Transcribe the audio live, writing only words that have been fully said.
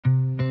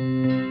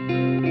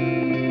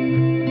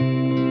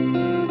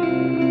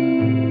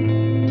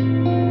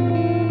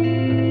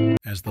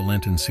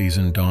Lenten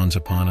season dawns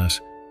upon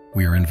us,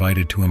 we are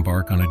invited to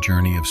embark on a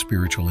journey of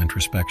spiritual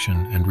introspection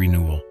and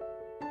renewal.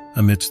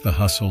 Amidst the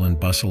hustle and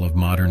bustle of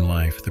modern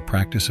life, the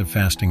practice of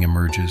fasting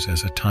emerges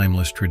as a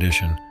timeless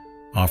tradition,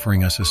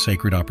 offering us a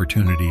sacred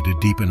opportunity to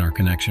deepen our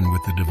connection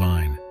with the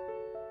divine.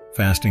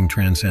 Fasting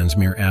transcends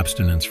mere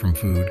abstinence from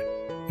food.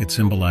 It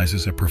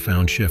symbolizes a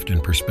profound shift in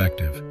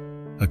perspective,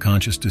 a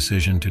conscious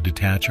decision to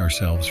detach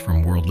ourselves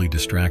from worldly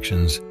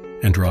distractions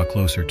and draw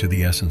closer to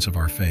the essence of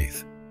our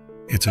faith.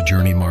 It's a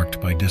journey marked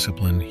by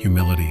discipline,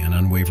 humility, and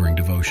unwavering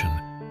devotion,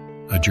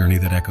 a journey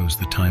that echoes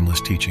the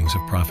timeless teachings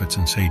of prophets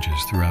and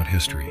sages throughout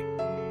history.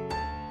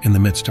 In the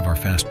midst of our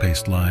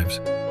fast-paced lives,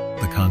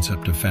 the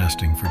concept of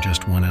fasting for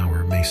just 1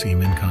 hour may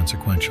seem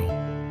inconsequential,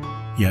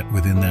 yet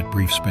within that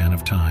brief span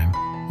of time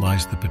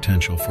lies the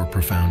potential for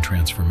profound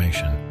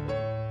transformation.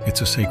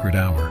 It's a sacred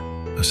hour,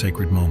 a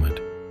sacred moment,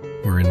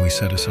 wherein we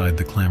set aside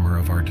the clamor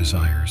of our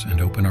desires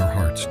and open our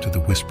hearts to the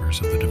whispers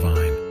of the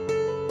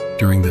divine.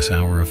 During this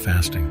hour of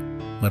fasting,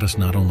 let us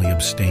not only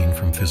abstain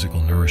from physical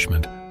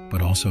nourishment,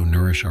 but also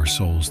nourish our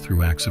souls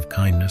through acts of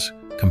kindness,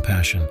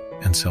 compassion,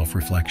 and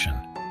self-reflection.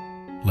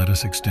 Let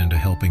us extend a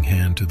helping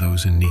hand to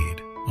those in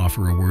need,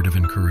 offer a word of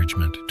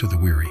encouragement to the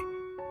weary,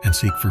 and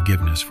seek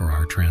forgiveness for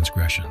our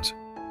transgressions.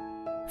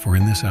 For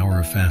in this hour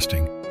of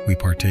fasting, we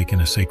partake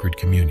in a sacred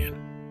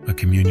communion, a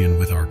communion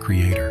with our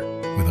Creator,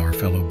 with our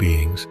fellow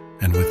beings,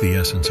 and with the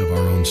essence of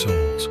our own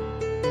souls.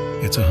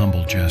 It's a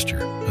humble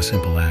gesture, a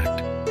simple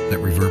act, that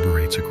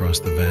reverberates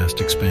across the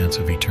vast expanse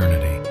of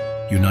eternity,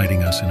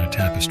 uniting us in a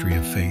tapestry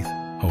of faith,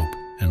 hope,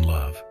 and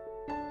love.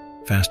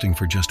 Fasting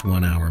for just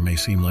 1 hour may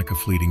seem like a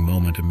fleeting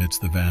moment amidst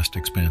the vast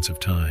expanse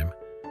of time,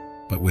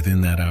 but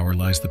within that hour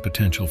lies the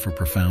potential for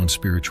profound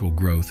spiritual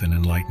growth and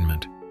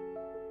enlightenment.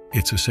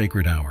 It's a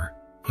sacred hour,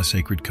 a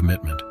sacred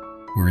commitment,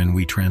 wherein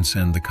we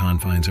transcend the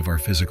confines of our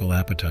physical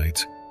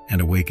appetites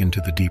and awaken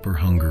to the deeper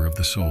hunger of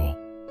the soul.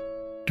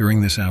 During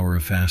this hour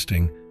of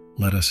fasting,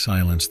 let us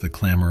silence the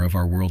clamor of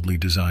our worldly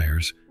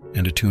desires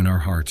and attune our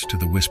hearts to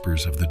the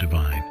whispers of the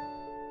divine.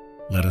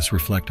 Let us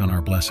reflect on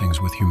our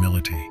blessings with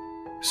humility,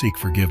 seek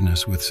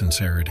forgiveness with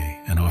sincerity,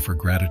 and offer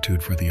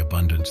gratitude for the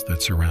abundance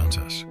that surrounds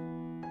us.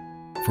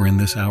 For in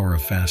this hour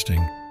of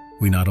fasting,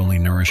 we not only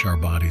nourish our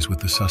bodies with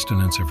the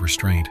sustenance of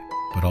restraint,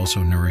 but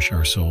also nourish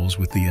our souls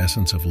with the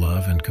essence of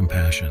love and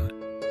compassion.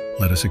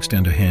 Let us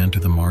extend a hand to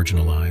the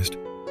marginalized,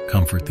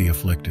 comfort the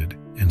afflicted,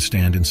 and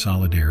stand in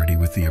solidarity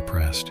with the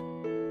oppressed.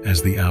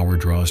 As the hour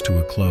draws to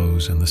a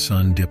close and the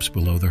sun dips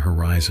below the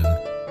horizon,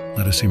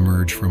 let us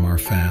emerge from our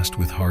fast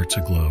with hearts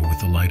aglow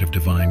with the light of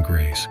divine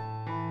grace.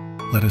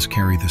 Let us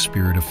carry the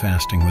spirit of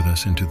fasting with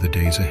us into the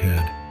days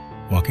ahead,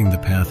 walking the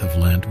path of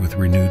Lent with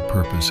renewed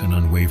purpose and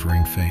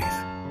unwavering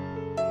faith.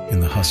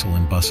 In the hustle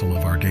and bustle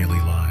of our daily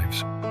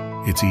lives,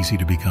 it's easy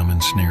to become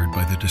ensnared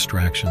by the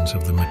distractions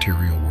of the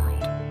material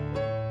world.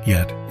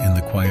 Yet, in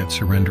the quiet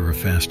surrender of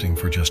fasting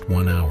for just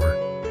 1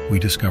 hour, we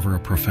discover a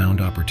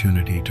profound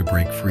opportunity to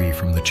break free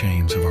from the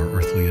chains of our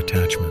earthly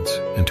attachments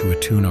and to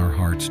attune our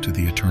hearts to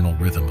the eternal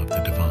rhythm of the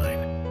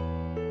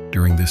divine.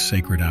 During this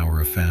sacred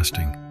hour of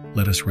fasting,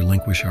 let us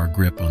relinquish our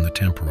grip on the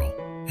temporal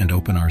and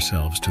open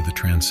ourselves to the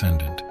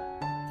transcendent.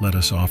 Let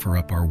us offer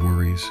up our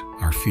worries,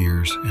 our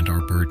fears, and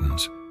our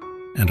burdens,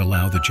 and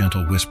allow the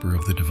gentle whisper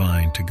of the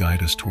divine to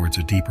guide us towards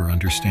a deeper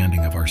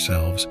understanding of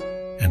ourselves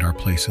and our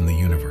place in the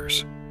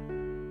universe.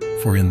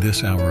 For in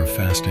this hour of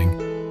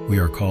fasting, we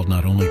are called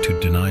not only to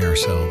deny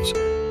ourselves,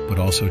 but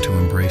also to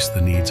embrace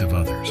the needs of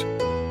others.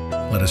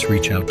 Let us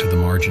reach out to the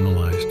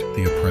marginalized,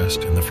 the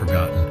oppressed, and the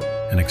forgotten,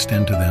 and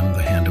extend to them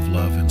the hand of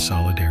love and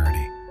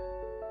solidarity.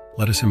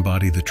 Let us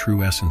embody the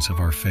true essence of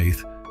our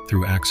faith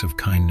through acts of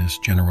kindness,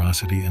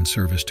 generosity, and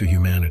service to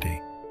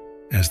humanity.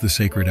 As the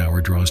sacred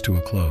hour draws to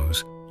a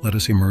close, let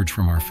us emerge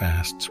from our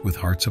fasts with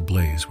hearts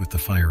ablaze with the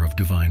fire of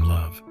divine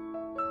love.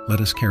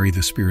 Let us carry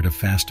the spirit of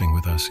fasting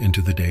with us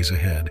into the days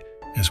ahead,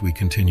 as we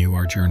continue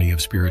our journey of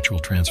spiritual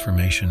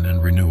transformation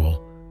and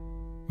renewal.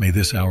 May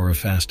this hour of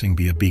fasting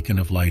be a beacon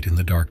of light in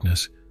the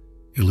darkness,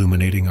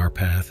 illuminating our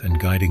path and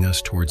guiding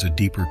us towards a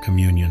deeper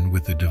communion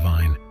with the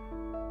divine.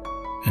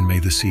 And may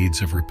the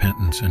seeds of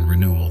repentance and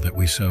renewal that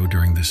we sow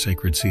during this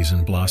sacred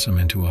season blossom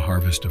into a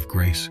harvest of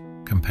grace,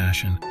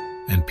 compassion,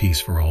 and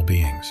peace for all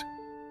beings.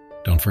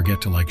 Don't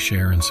forget to like,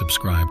 share, and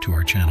subscribe to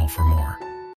our channel for more.